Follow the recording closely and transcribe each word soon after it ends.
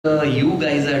you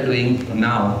guys are doing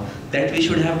now that we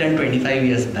should have done 25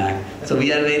 years back. So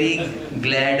we are very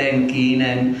glad and keen,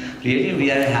 and really we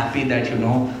are happy that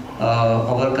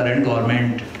our current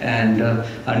government and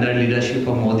under leadership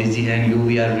of Modi ji and you,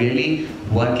 we are really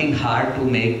working hard to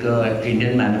make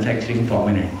Indian manufacturing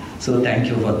prominent. So thank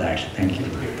you for that. Thank you.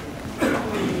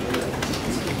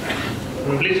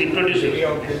 Please introduce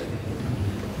yourself.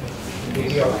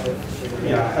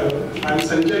 Yeah, hello. I'm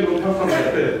Sanjay Lotha from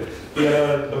Airtel. We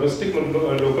are a domestic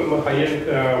local high-end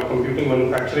computing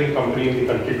manufacturing company in the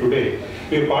country today.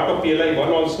 We are part of PLI 1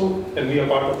 also, and we are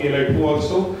part of PLI 2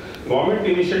 also. Government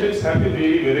initiatives have been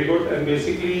really very good, and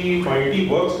basically MIT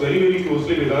works very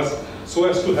closely with us so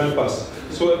as to help us.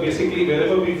 So basically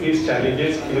wherever we face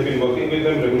challenges, we have been working with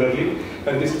them regularly,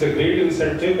 and this is a great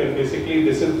incentive, and basically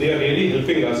they are really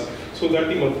helping us so that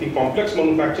the complex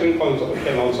manufacturing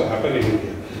can also happen in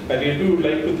India. I really would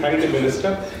like to thank the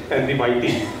Minister and the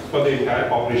MIT for the entire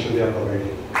cooperation they are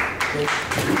providing.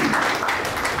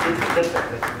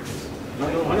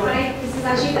 Hi, this is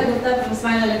Ashita Gupta from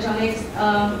Smile Electronics.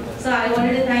 Sir, I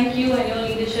wanted to thank you and your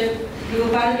leadership. You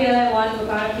were part of PLI 1, you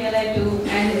were part of PLI 2,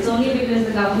 and it's only because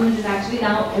the government is actually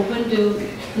now open to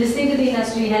listening to the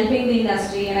industry, helping the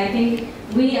industry, and I think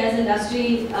we as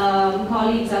industry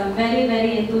colleagues are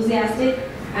very enthusiastic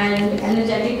and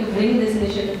energetic to bring this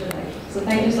initiative to life. So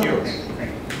thank you so much.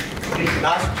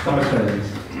 नमस्कार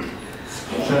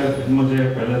sir, मुझे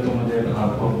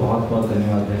आपको बहुत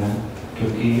धन्यवाद देना है,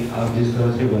 क्योंकि आप जिस तरह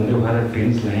से वंदे भारत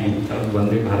ट्रेन्स लाए हैं, अब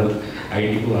वंदे भारत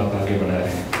आईडी को आप आगे बढ़ा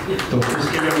रहे हैं, तो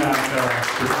उसके लिए मैं आपका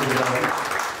शुक्रगुजार हूँ।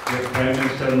 प्राइम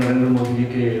मिनिस्टर नरेंद्र मोदी जी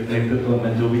के नेतृत्व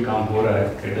में जो भी काम हो रहा है,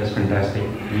 it is fantastic.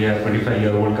 We are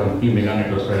 25-year-old company mega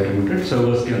networks private limited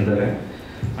servers के अंदर है,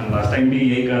 एंड लास्ट टाइम भी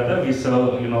यही कहा था, we serve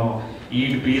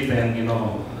eat breathe and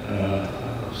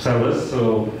servers. सो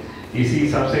इसी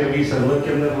हिसाब से अभी सर्वर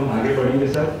के अंदर हम आगे बढ़ेंगे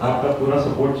सर, आपका पूरा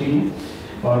सपोर्ट चाहिए,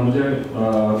 और मुझे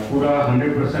पूरा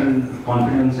 100%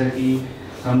 कॉन्फिडेंस है कि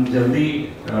हम जल्दी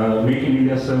make in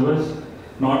India servers,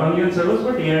 not only in servers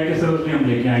but AI के सर्वर्स भी हम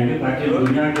लेके आएंगे, ताकि हम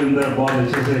दुनिया के अंदर बहुत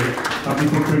अच्छे से अपनी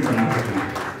फुटप्रिंट बना सकें।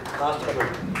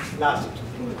 लास्ट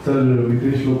सर,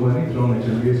 विदेश Lokvani from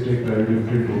HLBS take private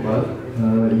limited Bhopal.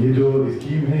 ये जो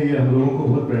स्कीम है ये हम लोगों को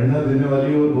बहुत प्रेरणा देने वाली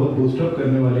है और बहुत बूस्टअप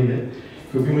करने वाली है,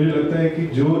 क्योंकि मुझे लगता है कि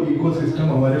जो इकोसिस्टम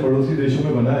हमारे पड़ोसी देशों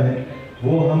में बना है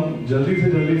वो हम जल्दी से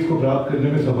जल्दी इसको प्राप्त करने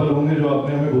में सफल होंगे, जो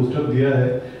आपने हमें बूस्टअप दिया है।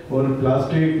 और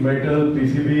प्लास्टिक, मेटल,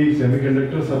 पीसीबी,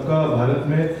 सेमीकंडक्टर सबका भारत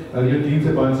में अगले 3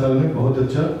 से 5 साल में बहुत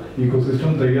अच्छा इकोसिस्टम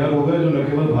तैयार होगा, जो न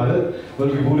केवल भारत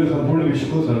बल्कि पूरे संपूर्ण विश्व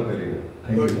को सर्व करेगा।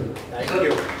 Thank you sir.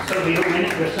 Sir, we have many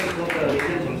questions from the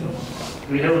audience also.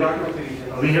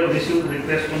 We have received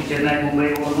requests from Chennai, Mumbai,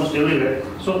 almost everywhere.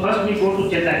 So first we go to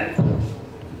Chennai.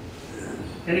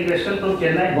 Any question from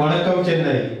Chennai? Vanakkam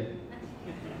Chennai.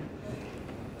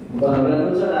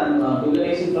 Vanakkam sir, I am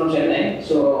Tuganesan from Chennai.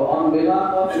 So on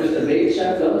behalf of Mr. Ved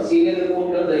Shankar, senior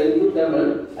reporter, the Hindu Tamil,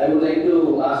 I would like to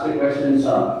ask a question,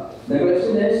 sir. The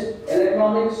question is,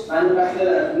 electronics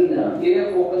manufacturer has been a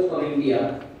clear focus for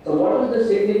India. So what is the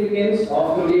significance of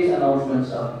today's announcement,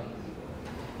 sir?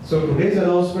 So today's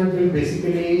announcement will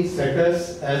basically set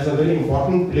us as a very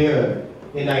important player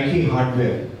in IT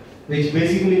hardware, which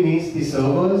basically means the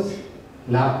servers,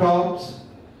 laptops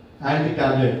and the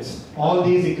tablets. All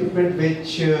these equipment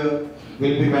which will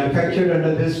be manufactured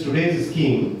under this today's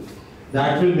scheme,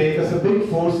 that will make us a big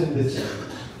force in this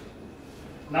sector.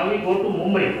 Now we go to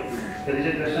Mumbai. There is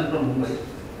a question from Mumbai.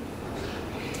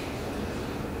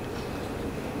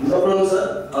 No problem,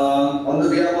 sir. On the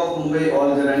behalf of Mumbai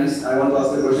all journalists, I want to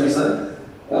ask a question, sir.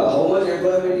 How much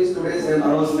employment is today's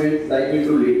announcement likely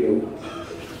to lead to?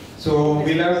 So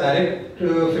we'll have direct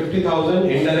 50,000,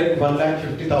 indirect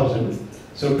 1,50,000.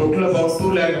 So total about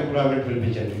 2 lakh employment will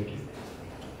be generated.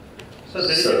 So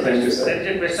there is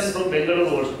a question from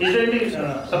Bengaluru also. Is there any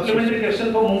supplementary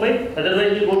question for Mumbai?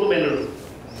 Otherwise we go to Bengaluru.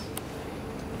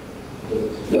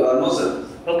 No, sir.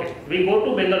 Okay, we go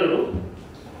to Bengaluru.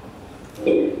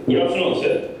 Good afternoon,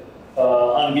 sir.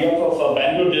 On behalf of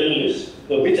Bangalore journalists,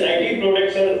 which IT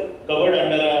products are covered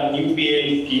under a new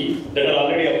PLI scheme that are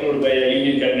already approved by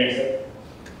Union Cabinet, sir?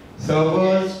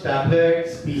 Servers,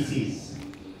 tablets, PCs.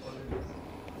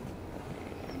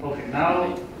 Okay,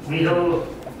 now we have a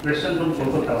question from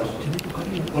Kolkata also.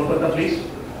 Kolkata, please.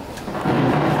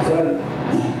 Sir,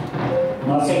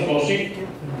 Marshal Kaushik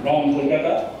from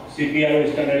Kolkata, CPR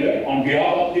Western Railway. On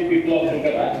behalf of the people of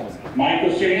Kolkata, my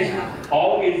question is,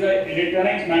 how is the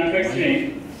electronics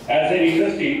manufacturing as an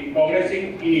industry progressing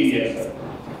in India, sir?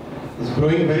 It's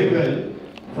growing very well.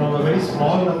 From a very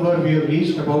small number, we have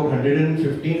reached about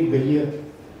 $115 billion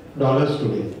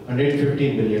today. $115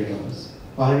 billion.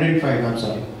 105, I'm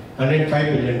sorry. $105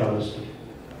 billion today.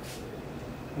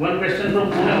 One question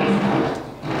from Pune also.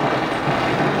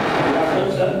 Good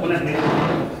afternoon, sir. Pune, please.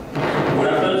 Good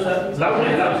afternoon, sir.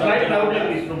 Loudly,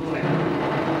 please, from Pune.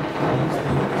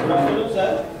 Good afternoon, sir.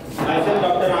 Myself,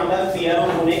 Dr. Ramdas, CRO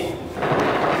Pune.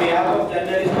 On behalf of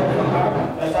journalist Dr.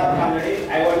 Prasad Khanade,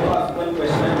 I want to ask one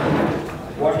question.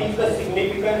 What is the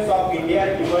significance of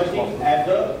India emerging as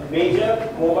a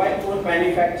major mobile phone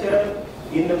manufacturer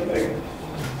in the world?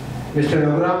 Mr.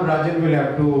 Raghuram Rajan will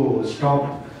have to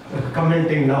stop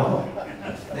commenting now.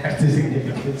 That's the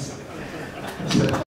significance.